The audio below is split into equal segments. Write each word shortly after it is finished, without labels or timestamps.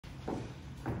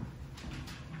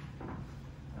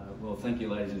Well, thank you,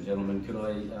 ladies and gentlemen. Could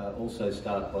I also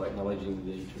start by acknowledging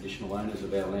the traditional owners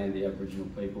of our land, the Aboriginal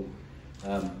people,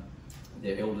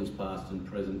 their elders past and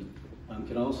present.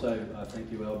 Can I also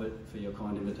thank you, Albert, for your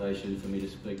kind invitation for me to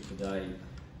speak today,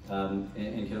 and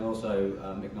can I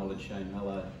also acknowledge Shane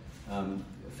Mallard.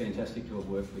 Fantastic to have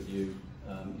worked with you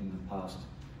in the past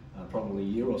probably a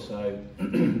year or so,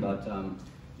 but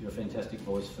you're a fantastic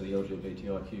voice for the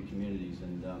LGBTIQ communities,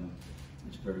 and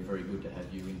it's very, very good to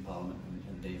have you in Parliament and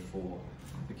there for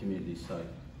the community's sake.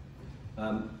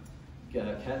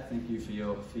 Kat, thank you for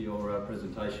your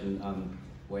presentation.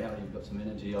 Wow, you've got some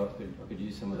energy. I could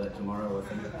use some of that tomorrow,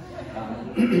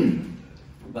 I think.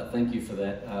 But thank you for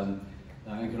that.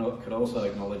 And could also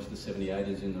acknowledge the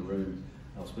 78ers in the room.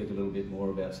 I'll speak a little bit more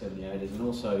about 78ers, and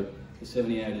also the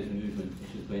 78ers movement,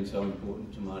 which has been so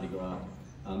important to Mardi Gras.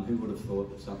 Who would have thought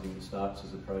that something that starts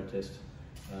as a protest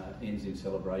ends in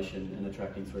celebration and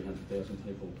attracting 300,000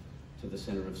 people to the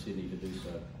centre of Sydney to do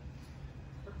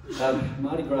so.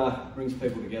 Mardi Gras brings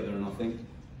people together, and I think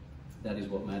that is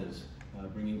what matters.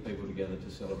 Bringing people together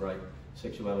to celebrate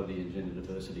sexuality and gender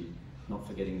diversity, not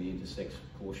forgetting the intersex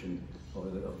portion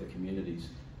of the communities.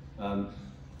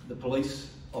 The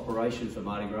police operation for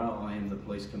Mardi Gras, I am the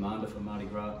police commander for Mardi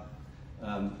Gras,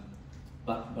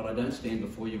 but I don't stand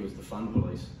before you as the fun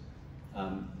police.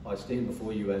 I stand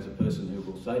before you as a person who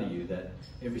will say to you that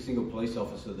every single police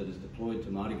officer that is deployed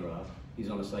to Mardi Gras is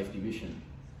on a safety mission.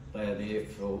 They are there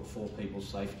for people's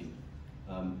safety.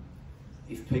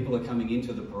 If people are coming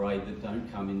into the parade that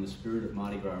don't come in the spirit of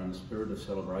Mardi Gras and the spirit of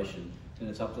celebration, then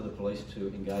it's up to the police to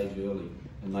engage early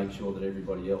and make sure that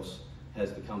everybody else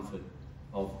has the comfort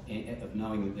of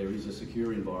knowing that there is a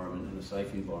secure environment and a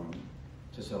safe environment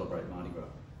to celebrate Mardi Gras.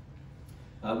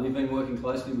 We've been working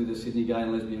closely with the Sydney Gay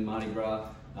and Lesbian Mardi Gras,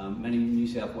 many New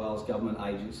South Wales government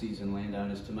agencies and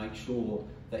landowners to make sure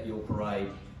that your parade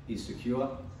is secure.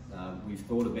 We've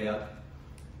thought about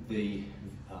the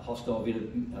hostile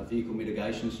vehicle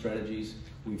mitigation strategies.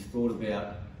 We've thought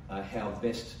about how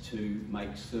best to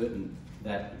make certain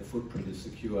that the footprint is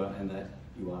secure and that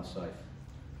you are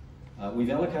safe. We've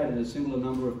allocated a similar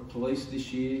number of police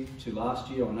this year to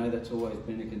last year. I know that's always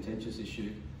been a contentious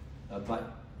issue,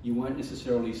 but you won't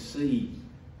necessarily see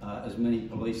as many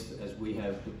police as we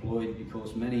have deployed,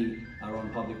 because many are on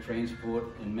public transport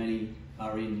and many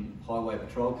are in highway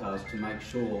patrol cars to make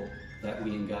sure that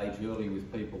we engage early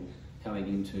with people coming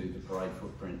into the parade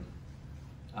footprint.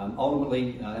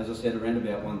 Ultimately, as I said, around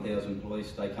about 1,000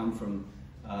 police. They come from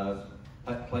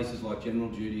places like general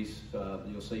duties.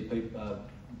 You'll see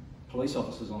police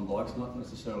officers on bikes, not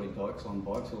necessarily dykes on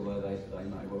bikes, although they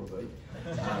may well be.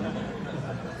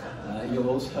 You'll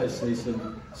also see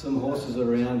some horses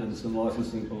around and some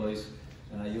licensing police.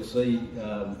 You'll see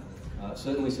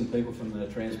certainly some people from the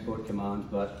Transport Command,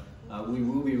 but we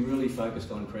will be really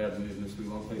focused on crowd movements. We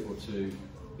want people to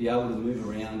be able to move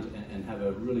around and have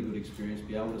a really good experience,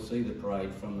 be able to see the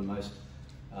parade from the most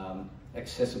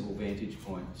accessible vantage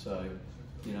point. So,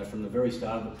 you know, from the very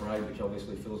start of the parade, which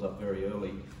obviously fills up very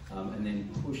early, and then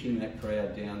pushing that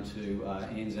crowd down to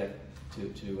Anzac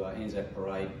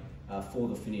Parade for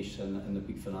the finish and the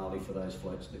big finale for those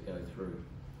floats that go through.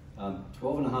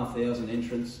 12,500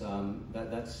 entrants,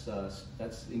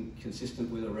 that's consistent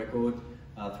with a record.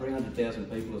 300,000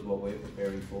 people is what we're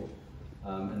preparing for,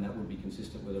 and that would be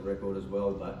consistent with a record as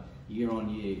well, but year on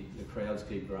year the crowds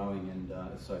keep growing, and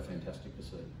it's so fantastic to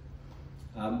see.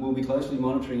 We'll be closely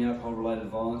monitoring alcohol-related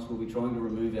violence. We'll be trying to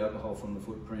remove alcohol from the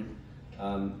footprint,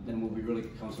 and we'll be really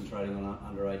concentrating on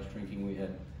underage drinking. We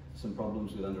had some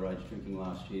problems with underage drinking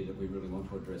last year that we really want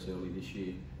to address early this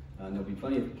year. And there'll be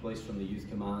plenty of police from the Youth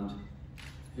Command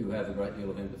who have a great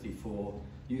deal of empathy for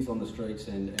youth on the streets,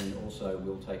 and also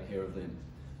will take care of them.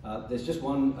 There's just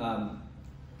one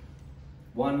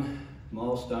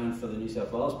milestone for the New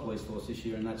South Wales Police Force this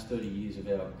year, and that's 30 years of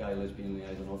our Gay Lesbian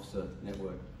Liaison Officer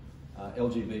Network.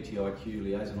 LGBTIQ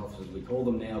liaison officers we call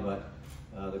them now, but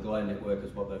the GLAY network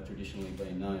is what they've traditionally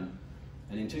been known.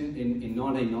 And in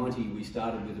 1990 we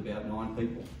started with about 9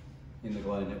 people in the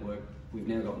GLAY network. We've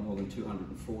now got more than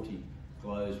 240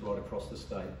 GLOWs right across the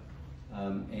state.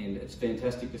 And it's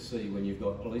fantastic to see when you've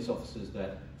got police officers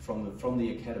that from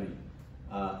the academy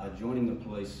are joining the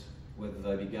police, whether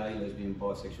they be gay, lesbian,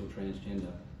 bisexual,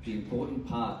 transgender. The important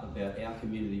part about our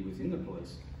community within the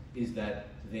police is that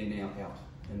they're now out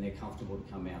and they're comfortable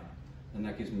to come out. And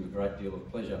that gives me a great deal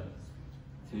of pleasure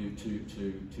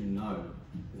to know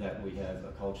that we have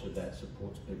a culture that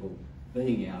supports people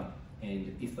being out,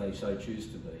 and if they so choose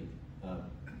to be,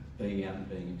 being out and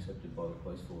being accepted by the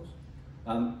police force.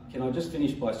 Can I just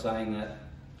finish by saying that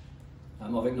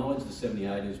I've acknowledged the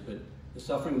 78ers, but The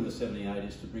suffering of the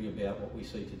 78ers to bring about what we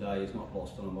see today is not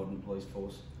lost on a modern police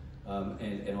force,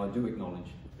 and I do acknowledge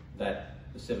that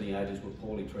the 78ers were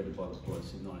poorly treated by the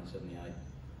police in 1978.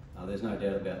 There's no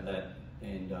doubt about that,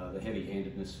 and the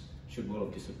heavy-handedness should well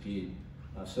have disappeared,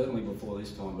 certainly before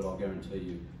this time, but I'll guarantee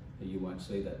you that you won't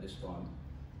see that this time.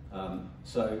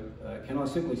 Can I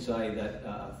simply say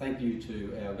that thank you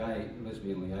to our gay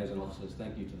lesbian liaison officers,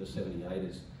 thank you to the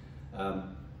 78ers,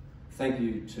 thank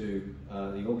you to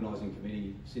the organising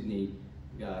committee, Sydney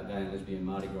Gay and Lesbian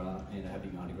Mardi Gras, and a happy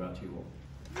Mardi Gras to you all.